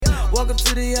Welcome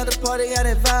to the other party, got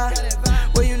that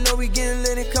vibe. Well, you know we getting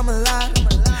lit and come alive.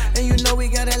 And you know we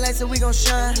got that light, so we gon'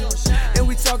 shine. And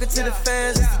we talking to the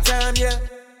fans, it's the time, yeah.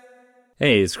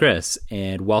 Hey, it's Chris,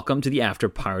 and welcome to the after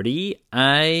party.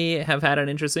 I have had an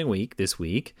interesting week this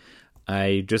week.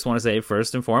 I just want to say,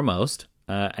 first and foremost,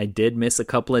 I did miss a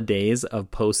couple of days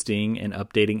of posting and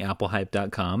updating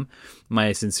applehype.com.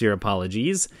 My sincere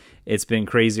apologies. It's been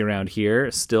crazy around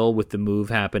here, still with the move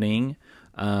happening.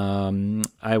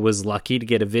 I was lucky to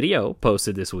get a video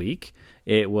posted this week.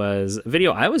 It was a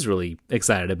video I was really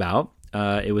excited about.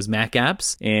 It was Mac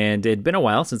apps, and it'd been a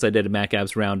while since I did a Mac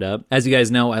apps roundup. As you guys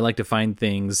know, I like to find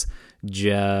things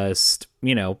just,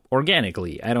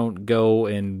 organically. I don't go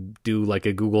and do like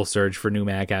a Google search for new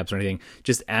Mac apps or anything.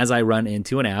 Just as I run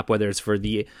into an app, whether it's for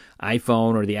the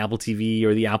iPhone or the Apple TV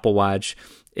or the Apple Watch,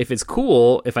 if it's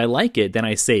cool, if I like it, then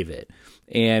I save it.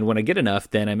 And when I get enough,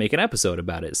 then I make an episode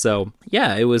about it. So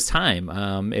yeah, it was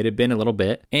time. It had been a little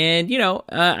bit. And,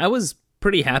 I was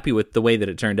pretty happy with the way that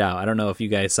it turned out. I don't know if you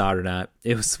guys saw it or not.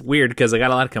 It was weird because I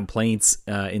got a lot of complaints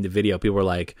in the video. People were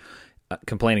like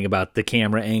complaining about the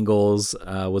camera angles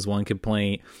was one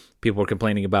complaint. People were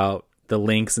complaining about the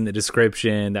links in the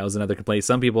description. That was another complaint.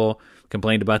 Some people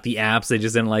complained about the apps. They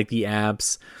just didn't like the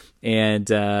apps. And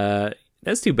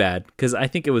that's too bad because I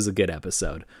think it was a good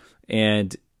episode.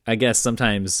 And I guess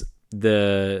sometimes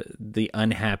the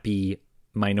unhappy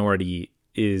minority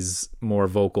is more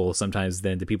vocal sometimes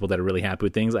than the people that are really happy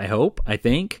with things. I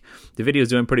think the video is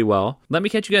doing pretty well. Let me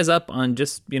catch you guys up on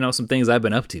just, some things I've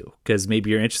been up to, because maybe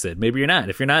you're interested. Maybe you're not.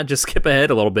 If you're not, just skip ahead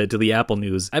a little bit to the Apple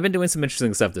news. I've been doing some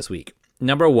interesting stuff this week.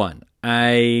 Number one,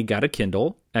 I got a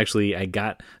Kindle. Actually, I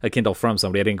got a Kindle from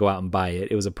somebody. I didn't go out and buy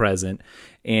it. It was a present.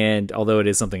 And although it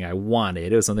is something I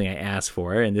wanted, it was something I asked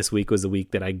for. And this week was the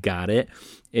week that I got it.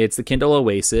 It's the Kindle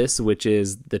Oasis, which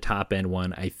is the top end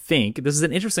one, I think. This is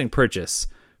an interesting purchase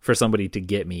for somebody to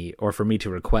get me or for me to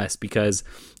request, because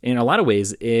in a lot of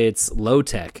ways it's low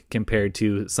tech compared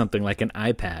to something like an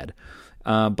iPad.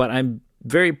 But I'm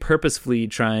very purposefully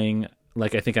trying,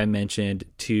 like I think I mentioned,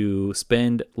 to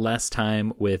spend less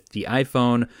time with the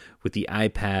iPhone, with the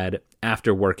iPad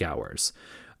after work hours.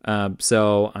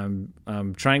 So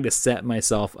I'm trying to set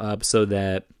myself up so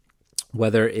that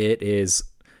whether it is,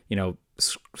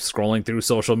 scrolling through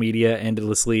social media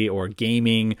endlessly or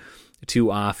gaming too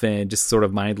often, just sort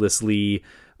of mindlessly,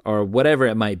 or whatever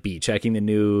it might be, checking the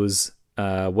news,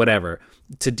 whatever,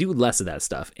 to do less of that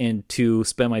stuff and to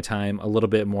spend my time a little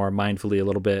bit more mindfully, a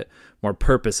little bit more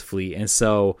purposefully. And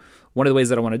so one of the ways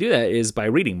that I want to do that is by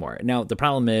reading more. Now, the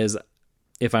problem is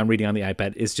if I'm reading on the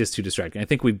iPad, it's just too distracting. I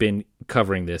think we've been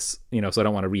covering this, so I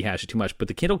don't want to rehash it too much. But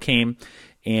the Kindle came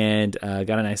and got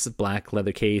a nice black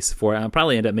leather case for it. I'll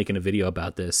probably end up making a video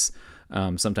about this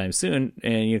sometime soon,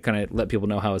 and kind of let people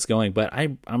know how it's going. But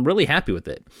I'm really happy with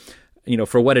it,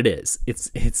 for what it is.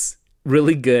 It's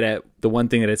really good at the one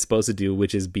thing that it's supposed to do,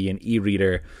 which is be an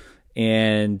e-reader.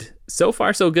 And so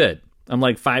far, so good. I'm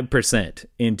like 5%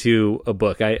 into a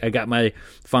book. I got my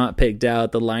font picked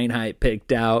out, the line height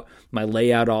picked out, my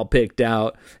layout all picked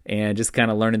out, and just kind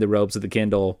of learning the ropes of the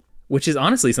Kindle, which is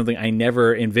honestly something I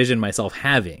never envisioned myself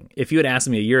having. If you had asked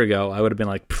me a year ago, I would have been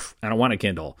like, I don't want a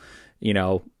Kindle.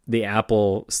 The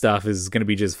Apple stuff is going to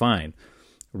be just fine.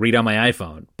 Read on my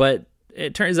iPhone. But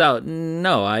it turns out,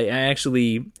 no, I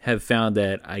actually have found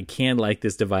that I can like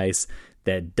this device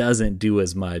that doesn't do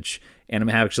as much, and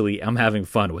I'm having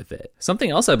fun with it. Something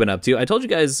else I've been up to, I told you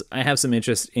guys I have some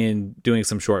interest in doing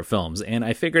some short films, and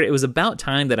I figured it was about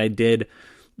time that I did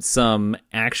some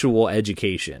actual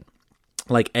education.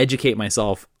 Like educate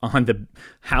myself on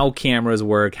how cameras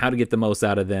work, how to get the most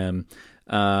out of them.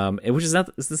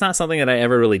 It's not something that I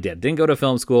ever really did. Didn't go to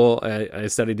film school. I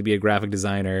studied to be a graphic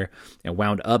designer and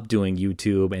wound up doing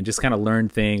YouTube and just kind of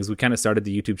learned things. We kind of started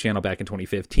the YouTube channel back in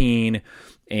 2015,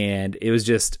 and it was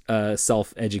just a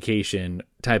self-education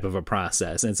type of a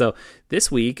process. And so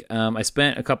this week, I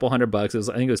spent a couple $100.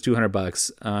 I think it was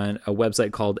 $200 on a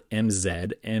website called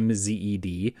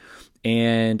MZED.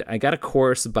 And I got a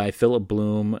course by Philip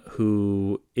Bloom,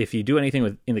 who, if you do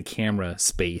anything in the camera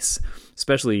space,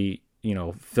 especially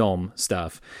film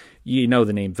stuff, the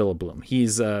name Philip Bloom.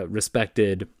 He's a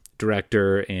respected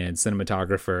director and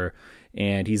cinematographer,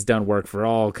 and he's done work for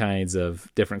all kinds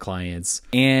of different clients.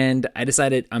 And I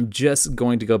decided I'm just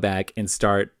going to go back and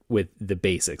start with the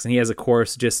basics. And he has a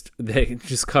course that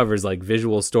just covers like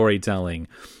visual storytelling,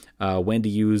 when to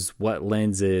use what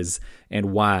lenses and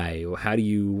why, how do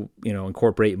you,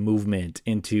 incorporate movement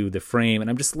into the frame. And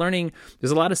I'm just learning.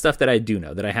 There's a lot of stuff that I do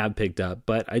know that I have picked up,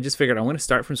 but I just figured I want to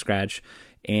start from scratch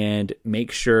and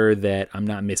make sure that I'm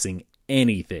not missing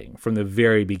anything from the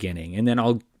very beginning. And then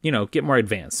I'll get more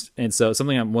advanced. And so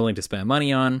something I'm willing to spend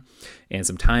money on and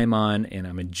some time on, and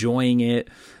I'm enjoying it.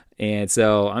 And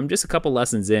so I'm just a couple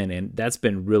lessons in, and that's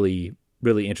been really,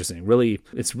 really interesting.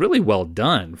 It's really well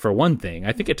done, for one thing.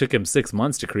 I think it took him 6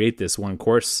 months to create this one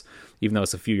course, even though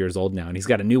it's a few years old now, and he's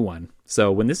got a new one.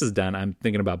 So when this is done, I'm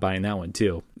thinking about buying that one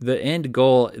too. The end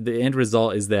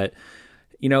result is that,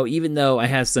 even though I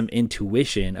have some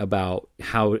intuition about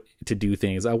how to do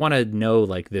things, I want to know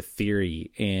like the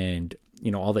theory and,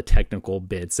 all the technical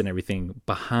bits and everything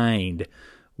behind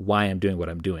why I'm doing what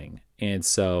I'm doing. And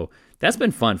so that's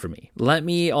been fun for me. Let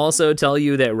me also tell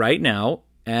you that right now,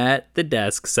 at the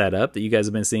desk setup that you guys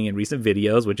have been seeing in recent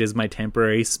videos, which is my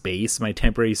temporary space, my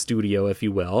temporary studio, if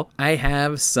you will, I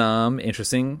have some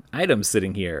interesting items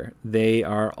sitting here. They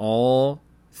are all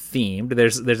themed.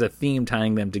 There's a theme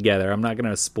tying them together. I'm not going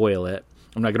to spoil it.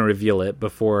 I'm not going to reveal it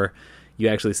before you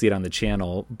actually see it on the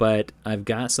channel, but I've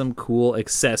got some cool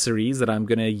accessories that I'm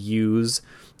going to use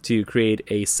to create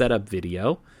a setup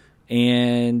video.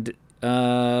 And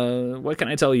what can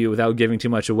I tell you without giving too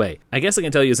much away? I guess I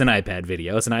can tell you it's an iPad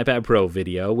video. It's an iPad Pro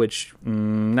video, which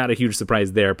not a huge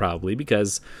surprise there probably,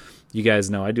 because you guys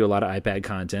know I do a lot of iPad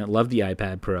content. Love the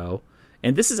iPad Pro.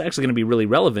 And this is actually going to be really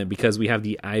relevant because we have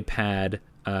the iPad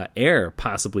Air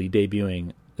possibly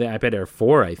debuting, the iPad Air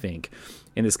 4, I think,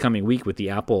 in this coming week with the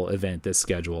Apple event that's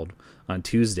scheduled on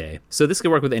Tuesday. So this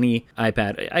could work with any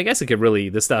iPad. I guess it could really,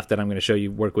 the stuff that I'm going to show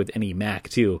you, work with any Mac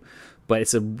too. But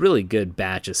it's a really good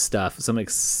batch of stuff. Some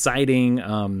exciting,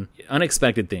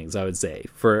 unexpected things, I would say,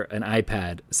 for an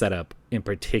iPad setup in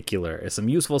particular. Some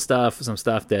useful stuff, some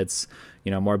stuff that's,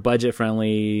 more budget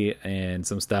friendly, and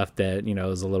some stuff that,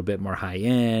 is a little bit more high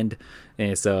end.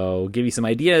 And so give you some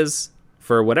ideas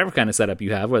for whatever kind of setup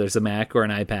you have, whether it's a Mac or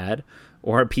an iPad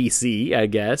or a PC, I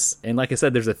guess. And like I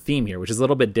said, there's a theme here, which is a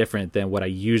little bit different than what I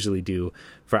usually do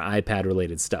for iPad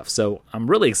related stuff. So I'm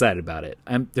really excited about it.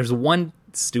 There's one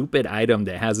stupid item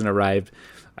that hasn't arrived.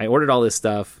 I ordered all this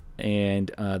stuff,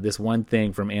 and this one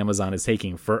thing from Amazon is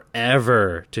taking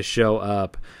forever to show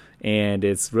up, and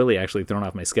it's really actually thrown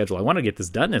off my schedule. I want to get this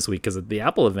done this week because the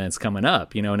Apple event's coming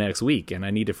up, next week, and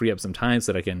I need to free up some time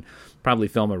so that I can probably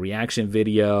film a reaction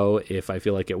video if I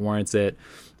feel like it warrants it.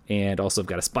 And also I've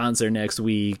got a sponsor next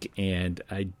week, and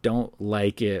I don't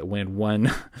like it when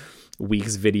one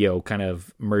week's video kind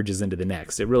of merges into the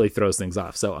next. It really throws things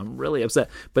off. So I'm really upset.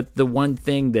 But the one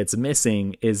thing that's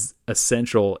missing is a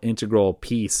central integral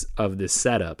piece of this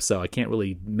setup. So I can't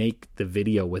really make the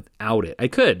video without it. I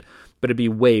could, but it'd be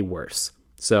way worse.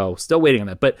 So still waiting on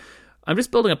that. But I'm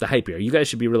just building up the hype here. You guys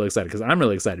should be really excited because I'm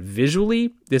really excited.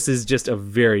 Visually, this is just a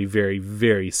very, very,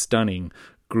 very stunning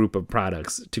group of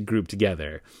products to group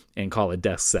together and call a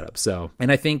desk setup. So,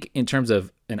 and I think in terms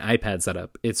of an iPad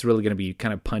setup, it's really going to be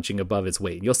kind of punching above its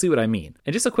weight. You'll see what I mean.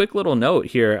 And just a quick little note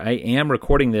here, I am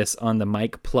recording this on the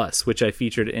Mic Plus, which I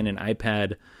featured in an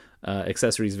iPad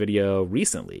accessories video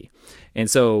recently. And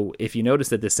so if you notice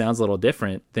that this sounds a little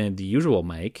different than the usual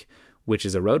mic, which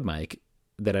is a Rode mic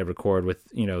that I record with,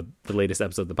 the latest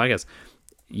episode of the podcast,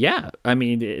 yeah, I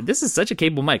mean, this is such a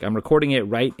capable mic. I'm recording it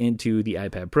right into the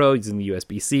iPad Pro using the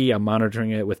USB-C. I'm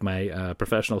monitoring it with my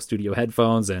professional studio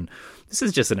headphones, and this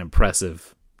is just an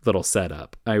impressive little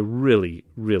setup. I really,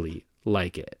 really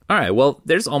like it. All right, well,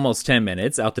 there's almost 10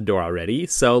 minutes out the door already,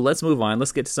 so let's move on.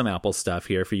 Let's get to some Apple stuff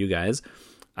here for you guys.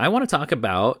 I want to talk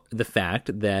about the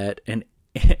fact that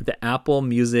the Apple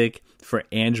Music for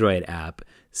Android app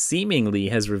seemingly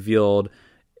has revealed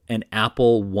an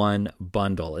Apple One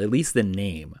bundle, at least the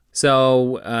name.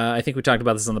 So I think we talked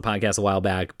about this on the podcast a while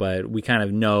back, but we kind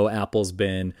of know Apple's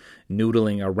been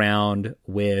noodling around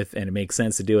with, and it makes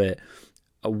sense to do it,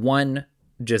 one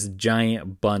just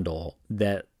giant bundle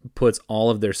that puts all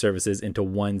of their services into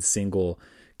one single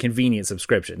convenient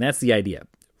subscription. That's the idea.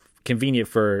 Convenient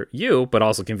for you, but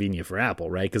also convenient for Apple,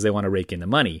 right? Because they want to rake in the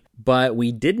money. But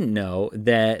we didn't know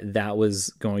that that was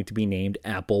going to be named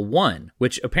Apple One,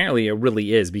 which apparently it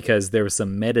really is, because there was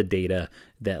some metadata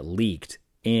that leaked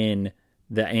in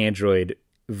the Android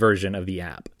version of the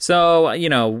app. So,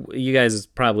 you guys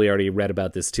probably already read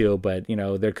about this too, but,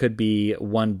 there could be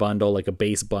one bundle, like a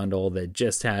base bundle that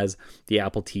just has the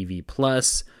Apple TV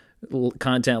Plus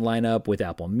content lineup with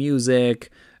Apple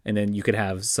Music. And then you could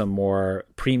have some more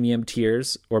premium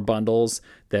tiers or bundles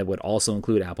that would also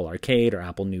include Apple Arcade or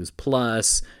Apple News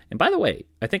Plus. And by the way,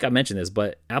 I think I mentioned this,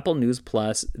 but Apple News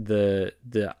Plus,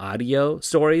 the audio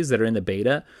stories that are in the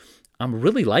beta, I'm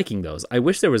really liking those. I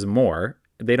wish there was more.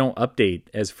 They don't update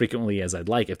as frequently as I'd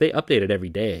like. If they updated every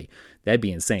day, that'd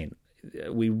be insane.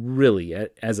 we really,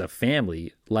 as a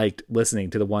family, liked listening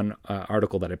to the one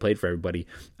article that I played for everybody.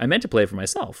 I meant to play it for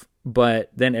myself,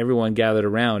 but then everyone gathered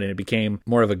around and it became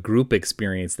more of a group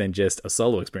experience than just a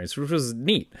solo experience, which was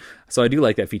neat. So I do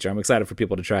like that feature. I'm excited for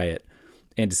people to try it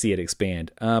and to see it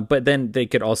expand. But then they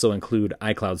could also include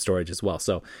iCloud storage as well.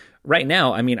 So right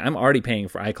now, I mean, I'm already paying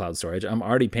for iCloud storage. I'm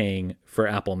already paying for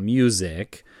Apple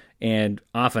Music, and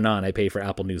off and on I pay for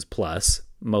Apple News Plus,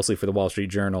 mostly for the Wall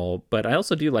Street Journal, but I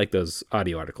also do like those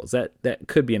audio articles. That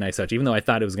could be a nice touch, even though I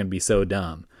thought it was going to be so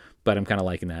dumb, but I'm kind of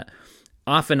liking that.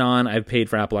 Off and on, I've paid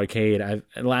for Apple Arcade.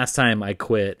 Last time I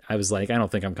quit, I was like, I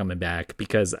don't think I'm coming back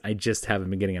because I just haven't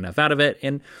been getting enough out of it.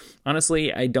 And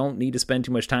honestly, I don't need to spend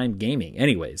too much time gaming.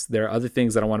 Anyways, there are other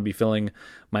things that I want to be filling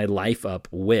my life up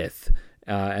with,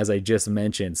 as I just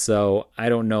mentioned. So I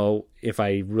don't know if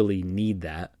I really need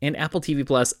that. And Apple TV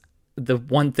Plus, the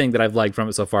one thing that I've liked from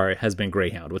it so far has been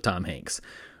Greyhound with Tom Hanks,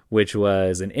 which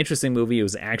was an interesting movie. It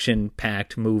was an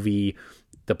action-packed movie.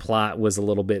 The plot was a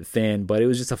little bit thin, but it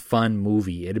was just a fun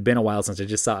movie. It had been a while since I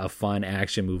just saw a fun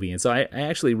action movie, and so I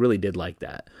actually really did like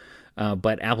that.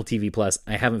 But Apple TV Plus,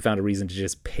 I haven't found a reason to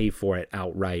just pay for it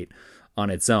outright on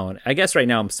its own. I guess right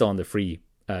now I'm still on the free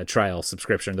trial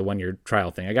subscription, the 1-year trial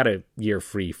thing. I got a year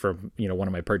free for one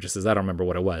of my purchases. I don't remember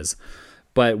what it was.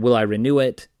 But will I renew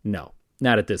it? No.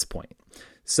 Not at this point.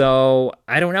 So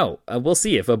I don't know. We'll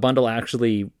see if a bundle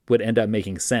actually would end up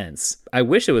making sense. I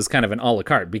wish it was kind of an a la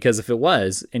carte, because if it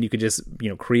was, and you could just,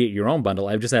 create your own bundle,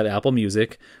 I would just have Apple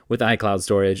Music with iCloud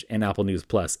storage and Apple News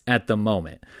Plus at the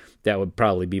moment. That would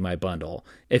probably be my bundle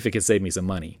if it could save me some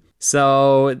money.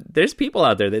 So there's people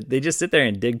out there that they just sit there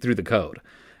and dig through the code.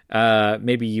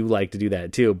 Maybe you like to do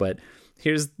that too, but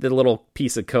here's the little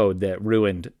piece of code that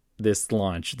ruined this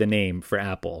launch, the name for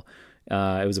Apple.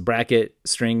 It was a bracket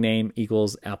string name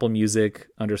equals Apple Music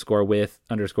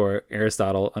 _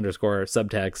 Aristotle _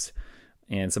 subtext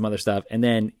and some other stuff. And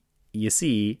then you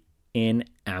see in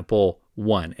Apple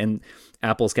One, and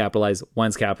Apple's capitalized,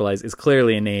 One's capitalized, is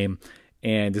clearly a name.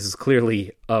 And this is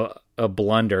clearly a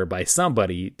blunder by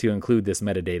somebody to include this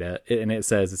metadata. And it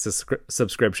says it's a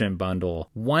subscription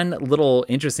bundle. One little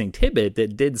interesting tidbit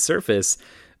that did surface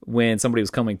when somebody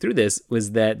was coming through this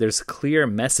was that there's clear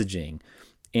messaging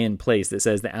in place that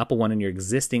says the Apple One and your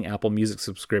existing Apple Music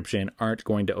subscription aren't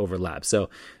going to overlap. So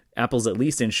Apple's at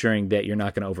least ensuring that you're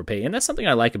not going to overpay. And that's something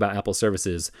I like about Apple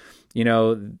services.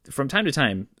 From time to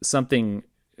time, something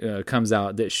comes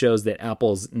out that shows that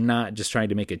Apple's not just trying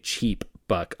to make a cheap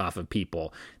buck off of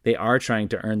people. They are trying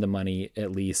to earn the money,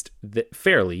 at least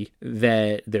fairly,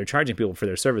 that they're charging people for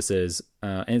their services.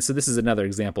 And so this is another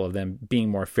example of them being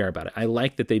more fair about it. I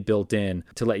like that they built in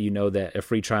to let you know that a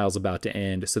free trial is about to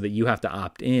end so that you have to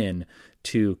opt in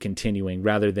to continuing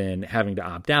rather than having to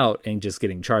opt out and just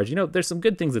getting charged. There's some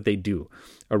good things that they do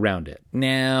around it.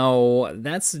 Now,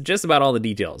 that's just about all the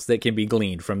details that can be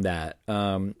gleaned from that.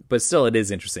 But still, it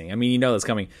is interesting. I mean, it's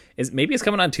coming. Maybe it's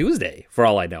coming on Tuesday, for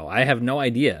all I know. I have no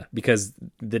idea because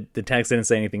the text didn't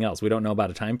say anything else. We don't know about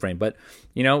a time frame. But,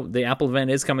 the Apple event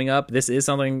is coming up. This is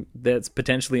something that's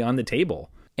potentially on the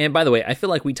table. And by the way, I feel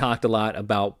like we talked a lot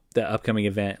about the upcoming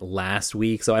event last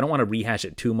week, so I don't want to rehash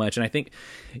it too much. And I think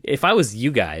if I was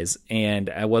you guys and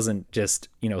I wasn't just,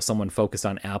 someone focused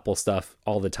on Apple stuff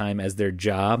all the time as their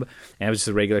job, and I was just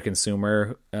a regular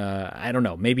consumer, I don't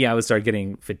know, maybe I would start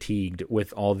getting fatigued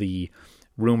with all the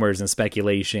rumors and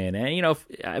speculation. And,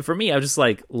 for me, I would just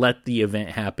let the event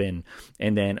happen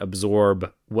and then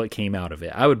absorb what came out of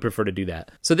it. I would prefer to do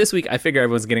that. So this week, I figure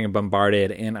everyone's getting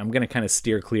bombarded, and I'm going to kind of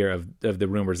steer clear of the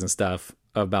rumors and stuff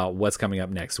about what's coming up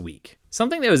next week.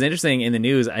 Something that was interesting in the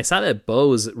news, I saw that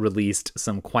Bose released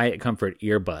some Quiet Comfort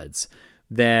earbuds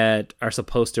that are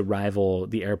supposed to rival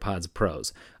the AirPods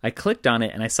Pros. I clicked on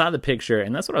it and I saw the picture,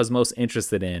 and that's what I was most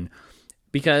interested in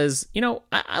because,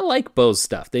 I like Bose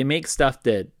stuff. They make stuff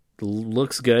that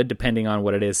looks good depending on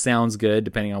what it is, sounds good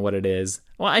depending on what it is.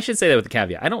 Well, I should say that with a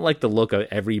caveat. I don't like the look of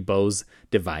every Bose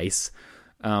device,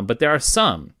 but there are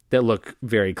some that look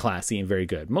very classy and very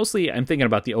good. Mostly, I'm thinking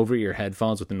about the over-ear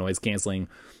headphones with the noise canceling.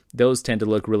 Those tend to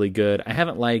look really good. I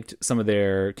haven't liked some of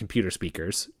their computer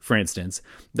speakers, for instance.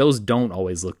 Those don't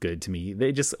always look good to me.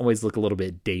 They just always look a little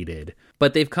bit dated.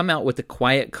 But they've come out with the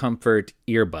Quiet Comfort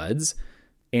earbuds,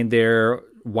 and they're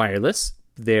wireless.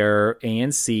 They're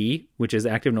ANC, which is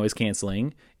active noise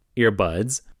canceling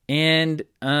earbuds. And,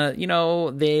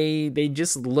 they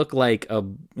just look like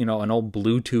an old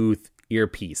Bluetooth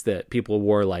earpiece that people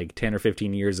wore 10 or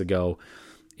 15 years ago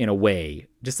in a way.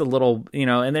 Just a little,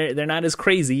 and they're not as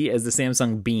crazy as the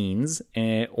Samsung Beans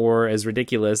or as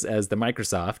ridiculous as the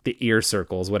Microsoft, the ear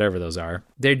circles, whatever those are.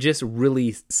 They're just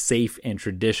really safe and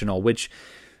traditional, which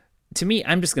to me,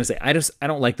 I'm just going to say, I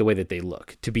don't like the way that they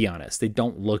look, to be honest. They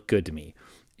don't look good to me.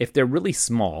 If they're really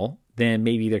small, then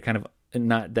maybe they're kind of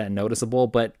not that noticeable.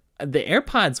 But the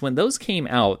AirPods, when those came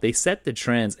out, they set the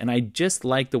trends, and I just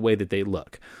like the way that they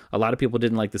look. A lot of people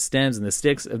didn't like the stems and the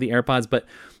sticks of the AirPods, but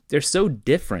they're so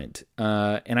different,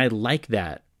 and I like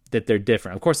that they're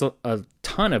different. Of course, a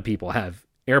ton of people have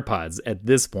AirPods at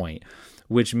this point,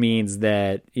 which means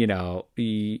that,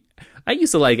 I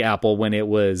used to like Apple when it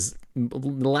was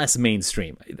less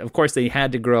mainstream. Of course, they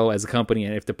had to grow as a company,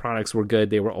 and if the products were good,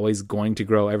 they were always going to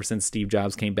grow ever since Steve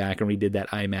Jobs came back and redid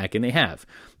that iMac, and they have.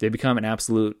 They've become an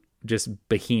absolute just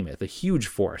behemoth, a huge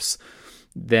force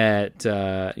that,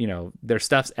 their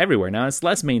stuff's everywhere. Now, it's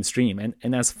less mainstream,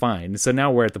 and that's fine. So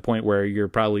now we're at the point where you're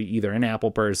probably either an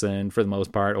Apple person for the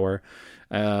most part or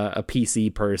a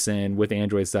PC person with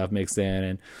Android stuff mixed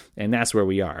in, and that's where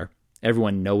we are.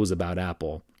 Everyone knows about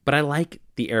Apple. But I like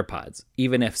the AirPods,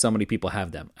 even if so many people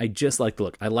have them. I just like the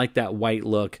look. I like that white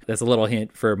look. That's a little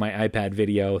hint for my iPad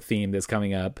video theme that's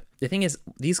coming up. The thing is,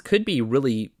 these could be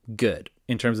really good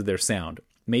in terms of their sound.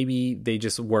 Maybe they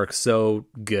just work so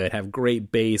good, have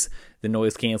great bass. The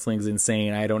noise canceling is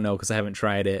insane. I don't know because I haven't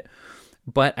tried it.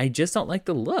 But I just don't like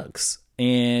the looks.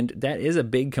 And that is a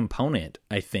big component,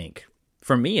 I think,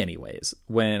 for me anyways,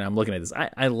 when I'm looking at this.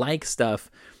 I like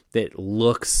stuff that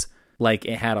looks like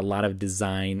it had a lot of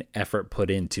design effort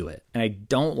put into it. And I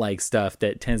don't like stuff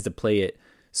that tends to play it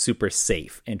super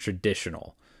safe and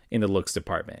traditional in the looks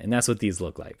department. And that's what these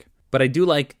look like. But I do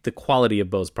like the quality of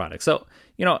Bose products. So,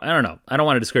 I don't know. I don't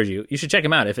want to discourage you. You should check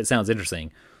them out if it sounds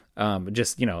interesting. In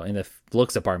the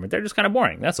looks department, they're just kind of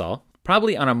boring. That's all.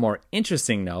 Probably on a more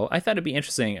interesting note, I thought it'd be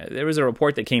interesting. There was a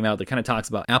report that came out that kind of talks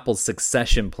about Apple's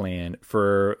succession plan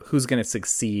for who's going to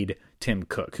succeed Tim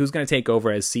Cook, who's going to take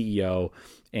over as CEO,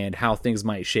 and how things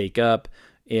might shake up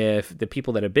if the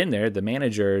people that have been there, the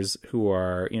managers who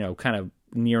are, kind of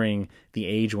nearing the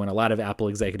age when a lot of Apple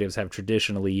executives have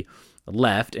traditionally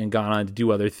left and gone on to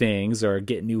do other things or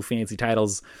get new fancy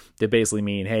titles that basically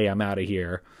mean, hey, I'm out of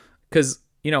here. Because,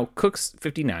 Cook's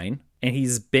 59 and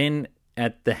he's been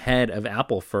at the head of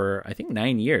Apple for, I think,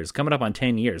 9 years, coming up on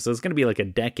 10 years. So it's going to be like a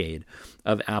decade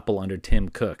of Apple under Tim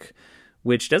Cook,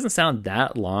 which doesn't sound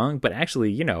that long, but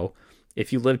actually,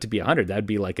 if you live to be 100, that'd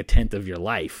be like a tenth of your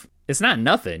life. It's not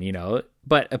nothing,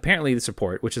 but apparently this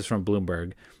report, which is from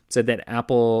Bloomberg, said that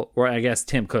Apple, or I guess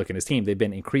Tim Cook and his team, they've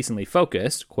been increasingly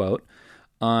focused, quote,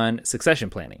 on succession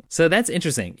planning. So that's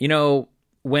interesting.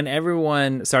 When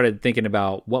everyone started thinking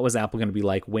about what was Apple going to be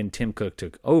like when Tim Cook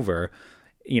took over,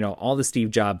 all the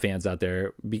Steve Jobs fans out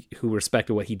there who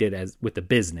respected what he did with the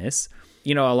business,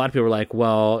 a lot of people were like,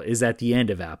 well, is that the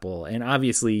end of Apple? And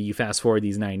obviously you fast forward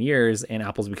these 9 years and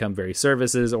Apple's become very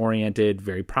services oriented,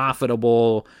 very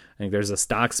profitable. I think there's a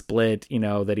stock split,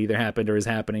 that either happened or is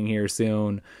happening here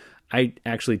soon. I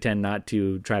actually tend not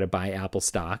to try to buy Apple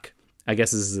stock. I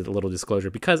guess this is a little disclosure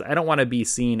because I don't want to be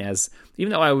seen as,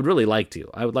 even though I would really like to,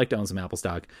 I would like to own some Apple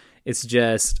stock. It's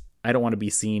just, I don't want to be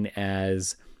seen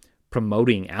as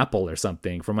promoting Apple or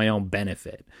something for my own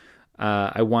benefit.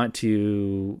 I want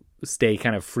to stay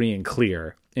kind of free and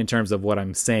clear in terms of what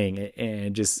I'm saying,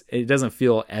 and just it doesn't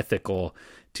feel ethical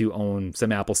to own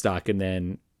some Apple stock and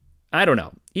then I don't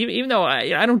know. Even though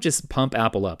I don't just pump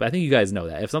Apple up. I think you guys know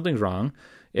that if something's wrong,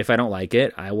 if I don't like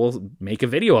it, I will make a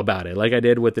video about it, like I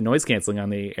did with the noise canceling on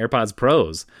the AirPods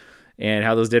Pros and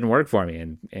how those didn't work for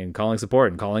me, and calling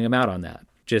support and calling them out on that,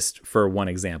 just for one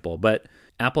example. But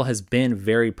Apple has been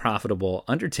very profitable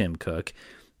under Tim Cook,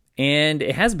 and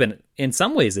it has been in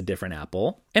some ways a different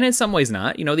Apple, and in some ways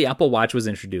not. The Apple Watch was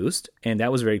introduced, and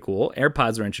that was very cool.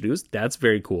 AirPods were introduced. That's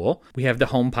very cool. We have the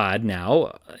HomePod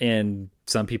now, and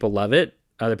some people love it.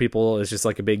 Other people, it's just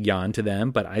like a big yawn to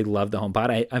them, but I love the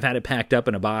HomePod. I've had it packed up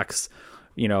in a box,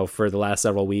 for the last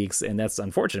several weeks, and that's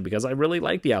unfortunate because I really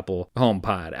like the Apple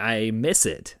HomePod. I miss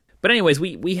it. But anyways,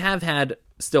 we have had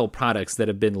still products that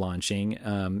have been launching,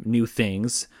 new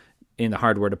things in the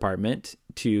hardware department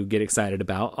to get excited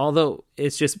about. Although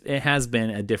it has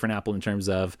been a different Apple in terms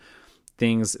of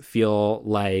things feel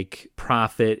like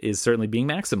profit is certainly being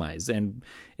maximized, and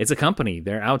it's a company.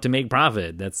 They're out to make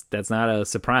profit. That's not a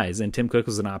surprise. And Tim Cook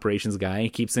was an operations guy. He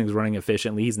keeps things running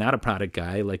efficiently. He's not a product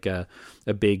guy, like a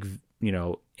big,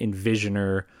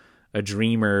 envisioner, a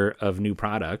dreamer of new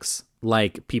products,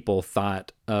 like people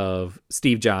thought of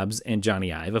Steve Jobs and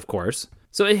Johnny Ive, of course.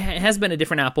 So it has been a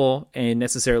different Apple, and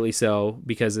necessarily so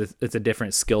because it's a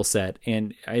different skill set,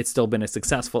 and it's still been a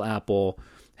successful Apple.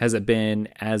 Has it been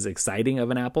as exciting of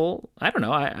an Apple? I don't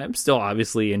know. I'm still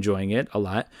obviously enjoying it a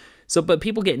lot. So, but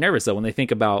people get nervous though when they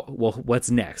think about, well,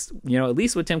 what's next? At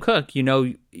least with Tim Cook,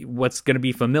 what's going to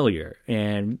be familiar.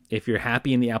 And if you're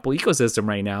happy in the Apple ecosystem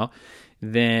right now,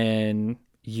 then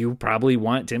you probably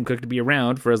want Tim Cook to be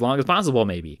around for as long as possible,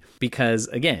 maybe, because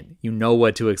again, you know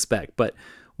what to expect. But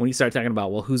when you start talking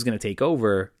about, well, who's going to take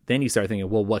over, then you start thinking,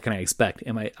 well, what can I expect?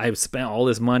 I've spent all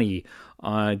this money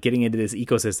on getting into this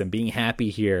ecosystem, being happy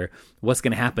here. What's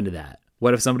going to happen to that?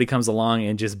 What if somebody comes along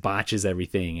and just botches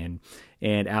everything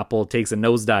and Apple takes a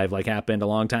nosedive like happened a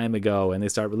long time ago, and they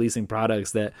start releasing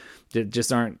products that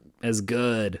just aren't as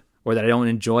good or that I don't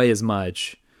enjoy as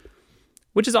much,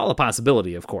 which is all a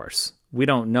possibility, of course. We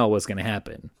don't know what's going to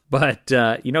happen. But,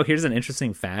 here's an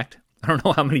interesting fact. I don't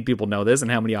know how many people know this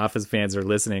and how many Office fans are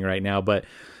listening right now, but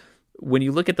when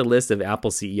you look at the list of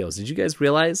Apple CEOs, did you guys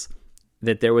realize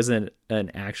that there was an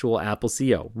actual Apple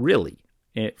CEO, really,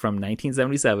 from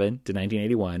 1977 to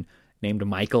 1981, named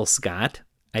Michael Scott?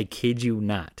 I kid you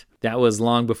not. That was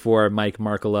long before Mike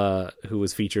Markkula, who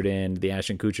was featured in the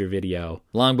Ashton Kutcher video,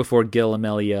 long before Gil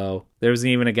Amelio. There was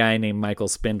even a guy named Michael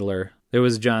Spindler. There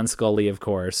was John Scully, of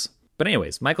course. But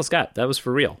anyways, Michael Scott, that was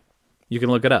for real. You can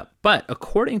look it up. But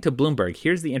according to Bloomberg,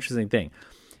 here's the interesting thing.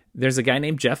 There's a guy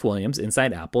named Jeff Williams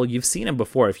inside Apple. You've seen him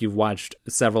before if you've watched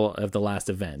several of the last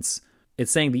events.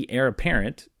 It's saying the heir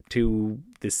apparent to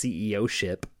the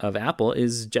CEO-ship of Apple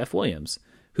is Jeff Williams,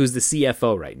 who's the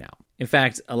CFO right now. In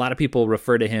fact, a lot of people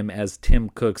refer to him as Tim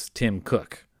Cook's Tim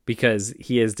Cook, because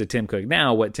he is to Tim Cook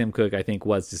now what Tim Cook, I think,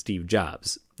 was to Steve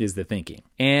Jobs, is the thinking.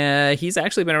 And he's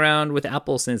actually been around with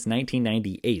Apple since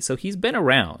 1998. So he's been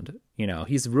around,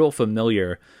 he's real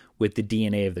familiar with the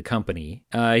DNA of the company.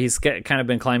 He's kind of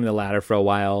been climbing the ladder for a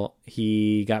while.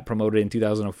 He got promoted in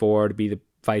 2004 to be the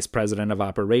vice president of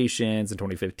operations. In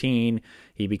 2015,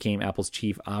 he became Apple's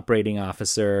chief operating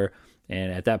officer.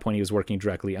 And at that point, he was working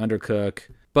directly under Cook.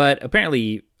 But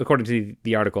apparently, according to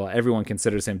the article, everyone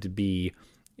considers him to be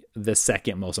the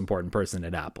second most important person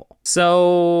at Apple.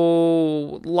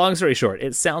 So, long story short,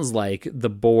 it sounds like the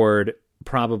board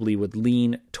probably would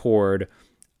lean toward,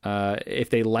 if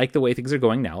they like the way things are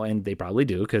going now, and they probably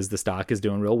do because the stock is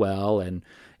doing real well, and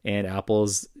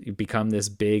Apple's become this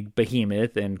big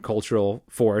behemoth and cultural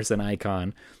force and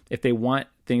icon. If they want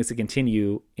things to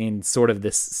continue in sort of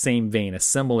this same vein, a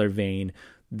similar vein,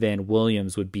 then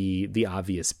Williams would be the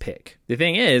obvious pick. The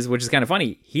thing is, which is kind of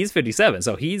funny, he's 57,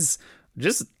 so he's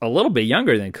just a little bit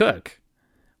younger than Cook,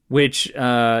 which,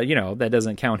 that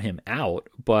doesn't count him out,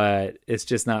 but it's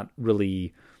just not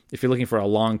really, if you're looking for a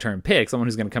long-term pick, someone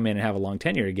who's going to come in and have a long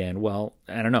tenure again, well,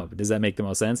 I don't know. Does that make the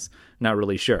most sense? Not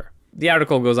really sure. The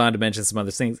article goes on to mention some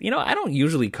other things. I don't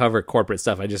usually cover corporate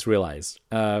stuff. I just realized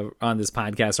on this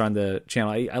podcast or on the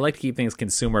channel, I like to keep things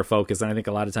consumer focused. And I think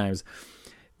a lot of times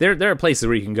there are places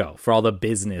where you can go for all the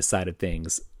business side of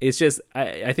things. It's just,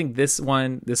 I think this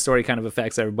story kind of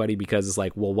affects everybody because it's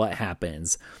like, well, what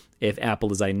happens if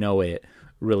Apple as I know it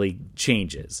really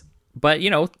changes? But,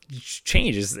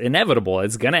 change is inevitable.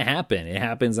 It's going to happen. It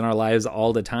happens in our lives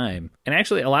all the time. And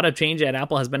actually, a lot of change at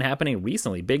Apple has been happening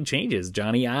recently. Big changes.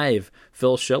 Johnny Ive,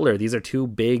 Phil Schiller. These are two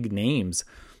big names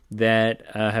that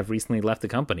have recently left the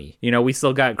company. We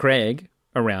still got Craig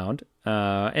around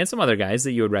and some other guys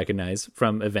that you would recognize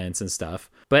from events and stuff.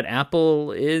 But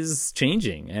Apple is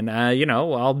changing. And,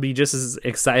 I'll be just as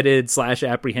excited /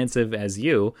 apprehensive as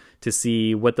you to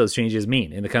see what those changes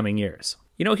mean in the coming years.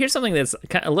 Here's something that's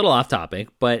a little off topic,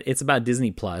 but it's about Disney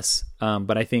Plus.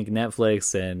 But I think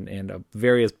Netflix and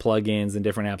various plugins and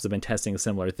different apps have been testing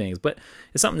similar things. But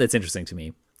it's something that's interesting to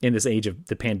me in this age of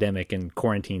the pandemic and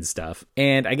quarantine stuff.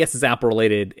 And I guess it's Apple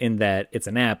related in that it's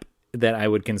an app that I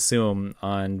would consume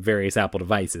on various Apple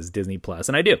devices, Disney Plus.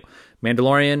 And I do.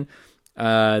 Mandalorian.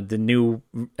 The new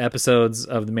episodes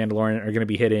of The Mandalorian are going to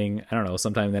be hitting, I don't know,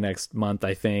 sometime in the next month,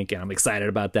 I think. And I'm excited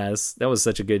about that. That was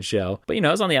such a good show. But,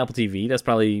 it's on the Apple TV. That's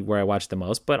probably where I watch the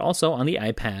most. But also on the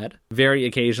iPad. Very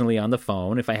occasionally on the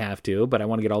phone if I have to. But I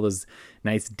want to get all those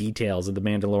nice details of The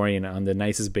Mandalorian on the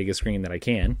nicest, biggest screen that I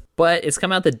can. But it's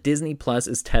come out that Disney Plus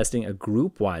is testing a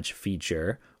group watch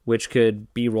feature, which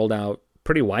could be rolled out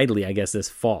pretty widely, I guess, this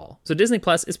fall. So Disney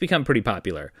Plus, it's become pretty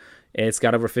popular. It's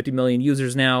got over 50 million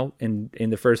users now in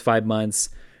the first 5 months.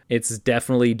 It's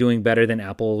definitely doing better than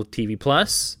Apple TV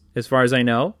Plus, as far as I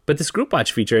know. But this group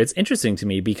watch feature, it's interesting to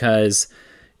me because,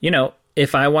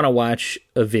 if I want to watch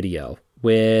a video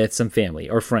with some family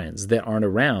or friends that aren't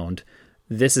around,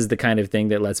 this is the kind of thing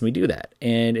that lets me do that.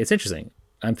 And it's interesting.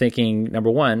 I'm thinking,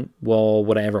 number one, well,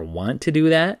 would I ever want to do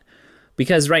that?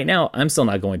 Because right now, I'm still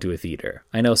not going to a theater.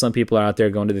 I know some people are out there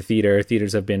going to the theater.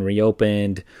 Theaters have been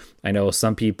reopened. I know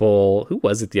some people, who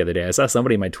was it the other day? I saw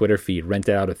somebody in my Twitter feed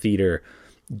rented out a theater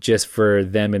just for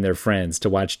them and their friends to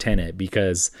watch Tenet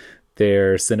because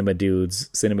they're cinema dudes,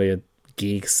 cinema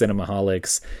geeks,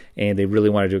 cinemaholics, and they really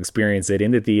wanted to experience it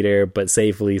in the theater, but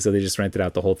safely. So they just rented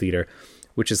out the whole theater,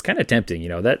 which is kind of tempting.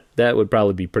 That would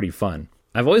probably be pretty fun.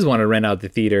 I've always wanted to rent out the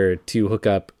theater to hook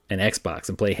up an Xbox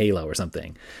and play Halo or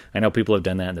something. I know people have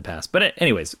done that in the past. But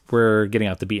anyways, we're getting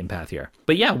off the beaten path here.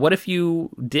 But yeah, what if you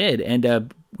did end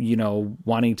up,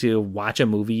 wanting to watch a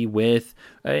movie with,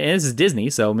 and this is Disney,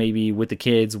 so maybe with the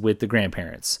kids, with the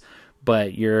grandparents,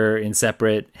 but you're in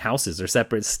separate houses or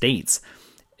separate states.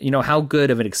 How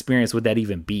good of an experience would that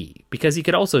even be? Because you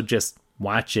could also just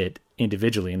watch it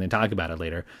individually and then talk about it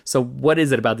later. So what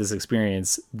is it about this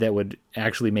experience that would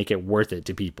actually make it worth it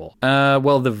to people?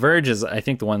 Well, The Verge is, I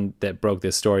think, the one that broke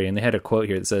this story, and they had a quote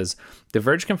here that says, "The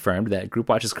Verge confirmed that Group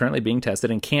Watch is currently being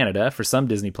tested in Canada for some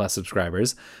Disney Plus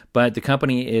subscribers, but the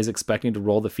company is expecting to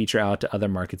roll the feature out to other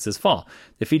markets this fall.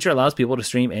 The feature allows people to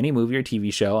stream any movie or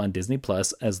TV show on Disney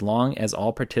Plus as long as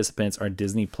all participants are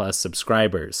Disney Plus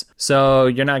subscribers." So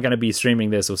you're not going to be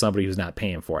streaming this with somebody who's not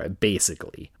paying for it,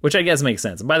 basically, which I guess makes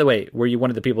sense. And by the way, were you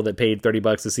one of the people that paid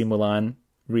 $30 to see Mulan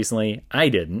recently? I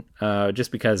didn't,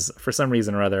 just because for some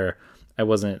reason or other, I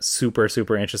wasn't super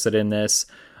interested in this,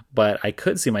 but I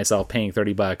could see myself paying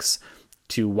 $30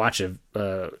 to watch a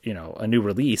new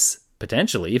release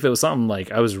potentially. If it was something like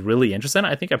I was really interested in,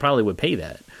 I think I probably would pay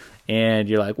that. And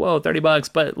you're like, whoa,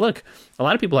 $30. But look, a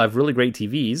lot of people have really great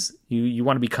TVs. You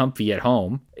want to be comfy at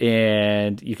home,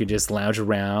 and you can just lounge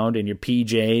around in your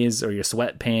PJs or your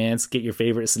sweatpants, get your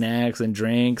favorite snacks and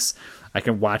drinks. I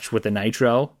can watch with the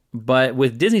Nitro. But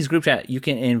with Disney's group chat, you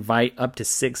can invite up to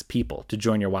 6 people to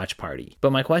join your watch party.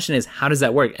 But my question is, how does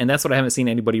that work? And that's what I haven't seen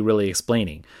anybody really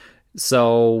explaining.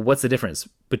 So what's the difference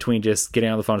between just getting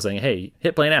on the phone and saying, hey,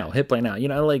 hit play now,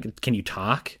 can you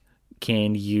talk?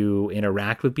 Can you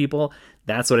interact with people?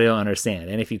 That's what I don't understand.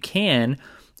 And if you can,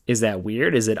 is that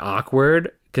weird? Is it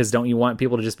awkward? Because don't you want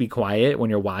people to just be quiet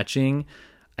when you're watching?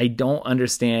 I don't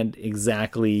understand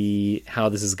exactly how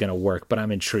this is going to work, but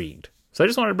I'm intrigued. So I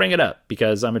just wanted to bring it up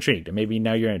because I'm intrigued, and maybe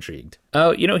now you're intrigued.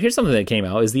 Oh, here's something that came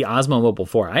out is the Osmo Mobile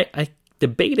 4. I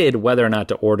debated whether or not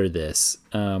to order this.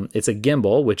 It's a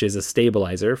gimbal, which is a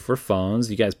stabilizer for phones.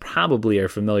 You guys probably are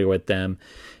familiar with them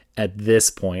at this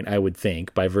point, I would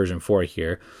think, by version 4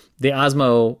 here. The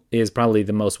Osmo is probably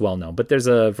the most well-known, but there's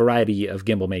a variety of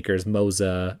gimbal makers.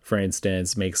 Moza, for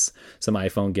instance, makes some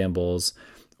iPhone gimbals,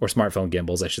 or smartphone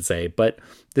gimbals, I should say. But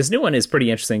this new one is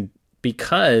pretty interesting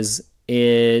because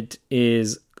it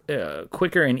is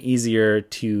quicker and easier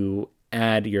to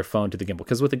add your phone to the gimbal.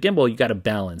 Because with a gimbal, you got to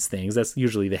balance things. That's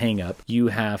usually the hang up. You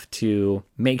have to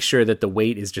make sure that the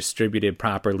weight is distributed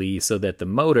properly so that the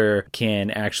motor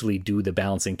can actually do the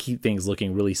balancing, keep things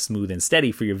looking really smooth and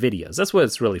steady for your videos. That's what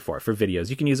it's really for videos.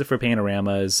 You can use it for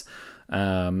panoramas.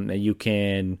 You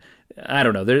can, I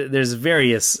don't know, there's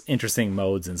various interesting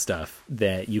modes and stuff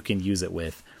that you can use it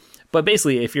with. But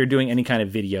basically, if you're doing any kind of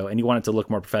video and you want it to look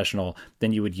more professional,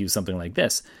 then you would use something like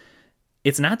this.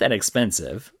 It's not that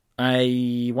expensive.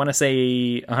 I want to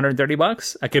say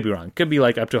 $130. I could be wrong. Could be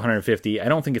like up to 150. I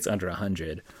don't think it's under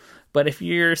 100. But if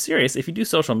you're serious, if you do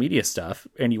social media stuff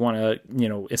and you want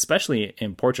to, especially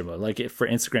in Portugal, like for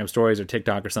Instagram stories or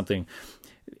TikTok or something,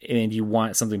 and you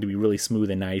want something to be really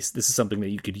smooth and nice, this is something that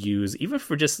you could use even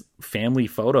for just family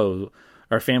photo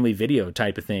or family video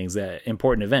type of things at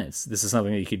important events. This is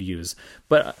something that you could use.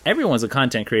 But everyone's a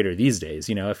content creator these days.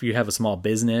 If you have a small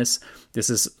business, this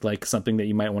is like something that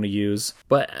you might want to use.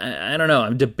 But I don't know.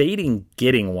 I'm debating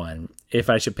getting one, if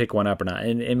I should pick one up or not,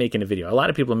 and making a video. A lot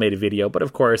of people have made a video, but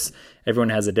of course, everyone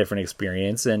has a different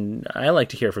experience. And I like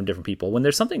to hear from different people. When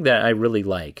there's something that I really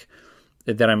like,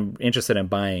 that I'm interested in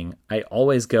buying, I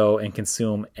always go and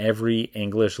consume every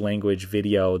English language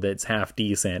video that's half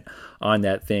decent on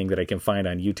that thing that I can find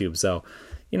on YouTube. So,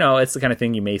 it's the kind of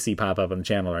thing you may see pop up on the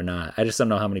channel or not. I just don't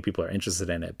know how many people are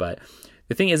interested in it. But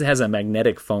the thing is, it has a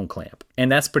magnetic phone clamp,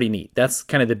 and that's pretty neat. That's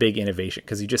kind of the big innovation,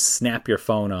 because you just snap your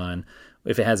phone on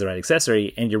if it has the right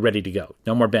accessory and you're ready to go.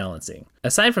 No more balancing.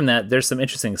 Aside from that, there's some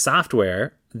interesting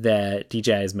software that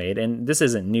DJI has made, and this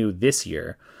isn't new this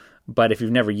year. But if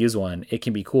you've never used one, it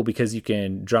can be cool because you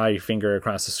can draw your finger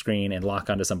across the screen and lock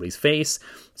onto somebody's face.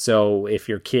 So if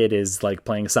your kid is like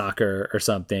playing soccer or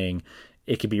something,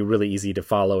 it can be really easy to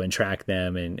follow and track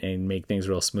them and make things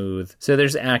real smooth. So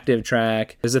there's active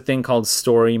track. There's a thing called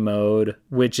story mode,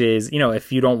 which is,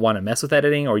 if you don't want to mess with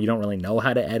editing or you don't really know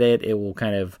how to edit, it will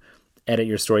kind of edit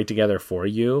your story together for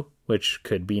you, which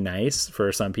could be nice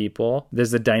for some people.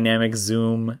 There's a dynamic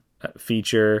zoom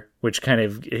feature, which kind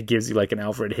of, it gives you like an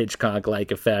Alfred Hitchcock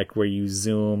like effect where you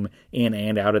zoom in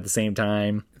and out at the same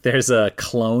time. There's a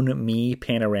clone me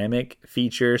panoramic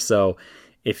feature, so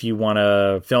If you want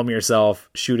to film yourself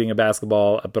shooting a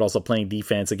basketball, but also playing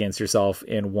defense against yourself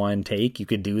in one take, you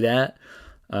could do that.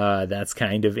 That's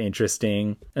kind of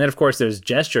interesting. And then, of course, there's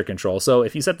gesture control. So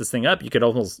if you set this thing up, you could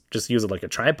almost just use it like a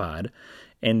tripod.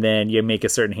 And then you make a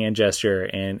certain hand gesture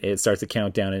and it starts to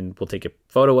count down and will take a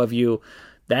photo of you.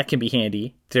 That can be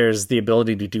handy. There's the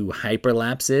ability to do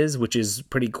hyperlapses, which is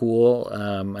pretty cool. I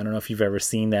don't know if you've ever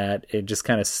seen that. It just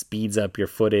kind of speeds up your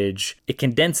footage. It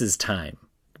condenses time,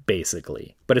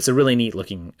 basically. But it's a really neat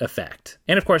looking effect.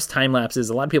 And of course, time lapses.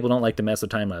 A lot of people don't like to mess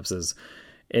with time lapses.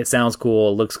 It sounds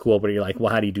cool, looks cool, but you're like,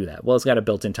 well, how do you do that? Well, it's got a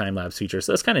built-in time-lapse feature,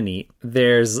 so that's kind of neat.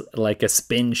 There's like a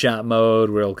spin shot mode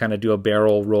where it'll kind of do a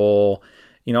barrel roll.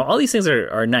 You know, all these things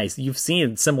are nice. You've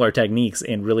seen similar techniques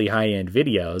in really high-end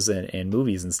videos and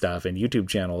movies and stuff and YouTube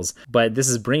channels, but this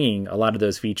is bringing a lot of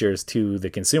those features to the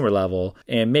consumer level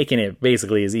and making it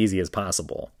basically as easy as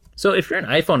possible. So if you're an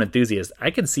iPhone enthusiast,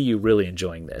 I can see you really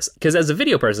enjoying this. Because as a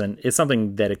video person, it's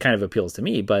something that it kind of appeals to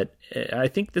me, but I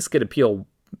think this could appeal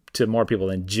to more people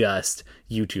than just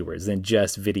YouTubers, than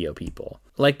just video people.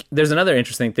 Like, there's another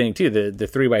interesting thing too, the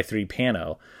 3x3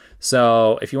 pano.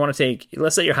 So if you want to take,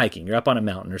 let's say you're hiking, you're up on a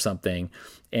mountain or something,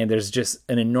 and there's just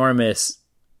an enormous,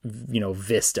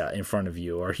 vista in front of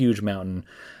you, or a huge mountain.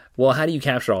 Well, how do you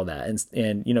capture all that?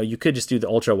 And you could just do the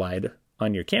ultra wide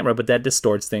on your camera, but that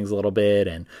distorts things a little bit,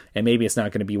 and maybe it's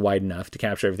not going to be wide enough to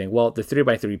capture everything. Well, the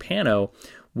 3x3 pano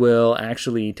will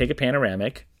actually take a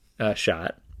panoramic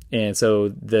shot. And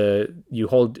so you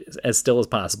hold as still as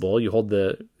possible. You hold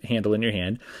the handle in your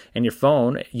hand, and your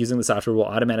phone, using the software, will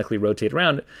automatically rotate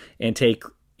around and take,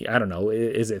 I don't know,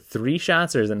 is it 3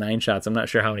 shots or is it 9 shots? I'm not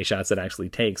sure how many shots it actually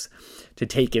takes to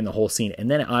take in the whole scene.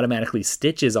 And then it automatically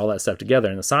stitches all that stuff together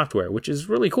in the software, which is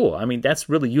really cool. I mean, that's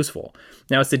really useful.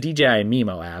 Now, it's the DJI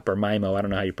Mimo app, or Mimo, I don't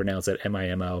know how you pronounce it,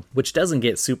 M-I-M-O, which doesn't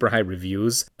get super high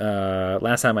reviews.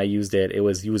 Last time I used it, it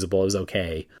was usable. It was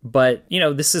okay. But,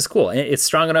 this is cool. It's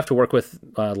strong enough to work with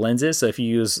lenses. So if you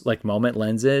use like Moment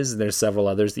lenses, there's several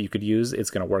others that you could use. It's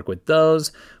going to work with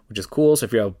those, which is cool. So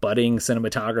if you're a budding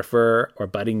cinematographer or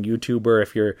budding YouTuber,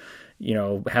 if you're,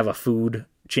 have a food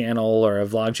channel or a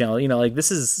vlog channel, this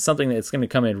is something that's going to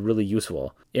come in really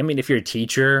useful. I mean, if you're a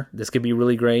teacher, this could be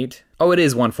really great. Oh, it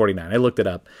is $149. I looked it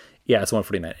up. Yeah, it's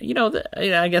 $149.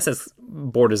 I guess that's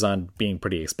borders on being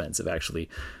pretty expensive, actually.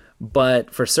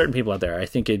 But for certain people out there, I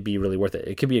think it'd be really worth it.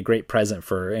 It could be a great present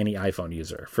for any iPhone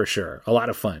user, for sure. A lot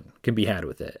of fun can be had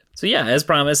with it. So yeah, as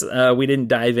promised, we didn't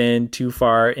dive in too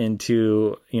far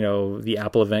into, the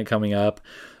Apple event coming up.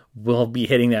 We'll be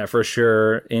hitting that for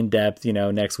sure in depth,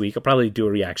 next week. I'll probably do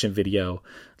a reaction video,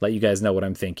 let you guys know what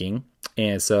I'm thinking.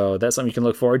 And so that's something you can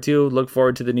look forward to. Look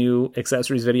forward to the new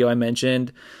accessories video I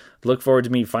mentioned. Look forward to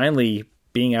me finally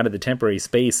being out of the temporary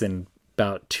space in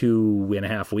about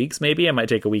 2.5 weeks, maybe. I might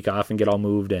take a week off and get all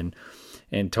moved and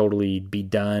totally be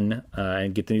done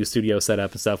and get the new studio set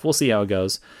up and stuff. We'll see how it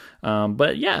goes.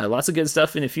 But yeah, lots of good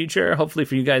stuff in the future, hopefully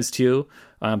for you guys too.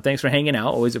 Thanks for hanging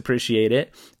out. Always appreciate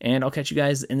it. And I'll catch you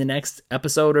guys in the next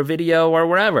episode or video or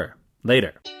wherever.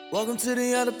 Later. Welcome to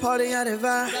the other party, how they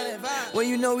vibe.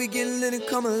 When we getting lit and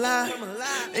come alive.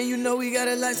 And we got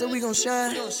a light, so we gon'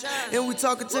 shine. And we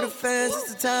talking to the fans,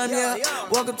 it's the time, yeah.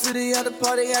 Welcome to the other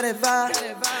party, how they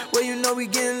vibe. When we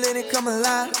getting lit and come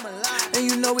alive.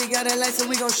 And we got a light, so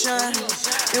we gon' shine.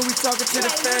 And we talking to the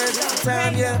fans, it's the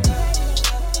time, yeah.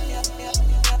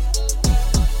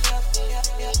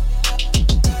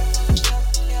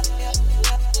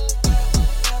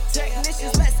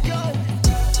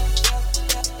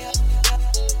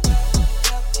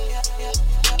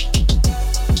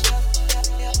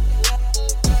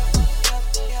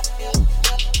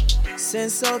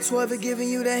 Senso 12 giving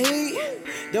you the heat.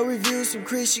 The reviews from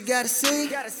Chris you gotta see.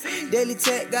 Daily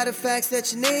Tech got the facts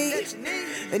that you need.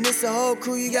 And it's a whole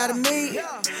crew you gotta meet.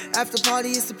 After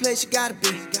party is the place you gotta be.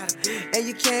 And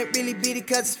you can't really beat it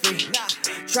cause it's free.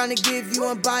 Trying to give you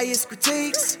unbiased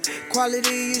critiques. Quality,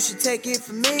 you should take it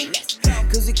from me.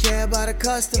 Cause we care about our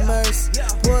customers.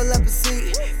 Pull up a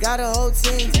seat, got a whole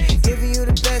team. Giving you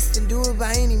the best and do it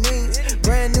by any means.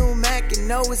 Brand new Mac and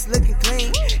know it's looking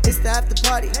clean. It's the after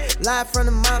party, live from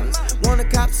the mountains. Wanna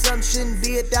cop something, shouldn't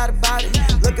be a doubt about it.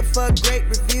 Looking for great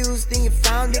reviews, then you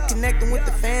found it. Connecting with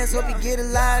the fans, hope you get a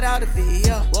lot out of it,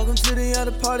 yeah. Welcome to the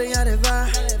other party, how they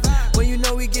vibe.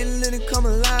 When we getting lit and come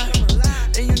alive.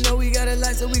 And we got a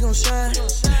light, so we gon' shine.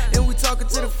 And we talking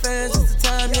to the fans, it's the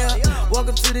time, yeah.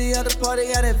 Welcome to the other party,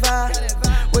 how they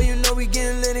vibe. We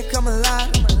getting lit and come alive.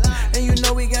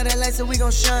 And we got a light, so we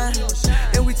gon' shine.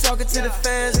 And we talking to the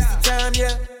fans, it's the time,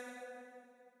 yeah.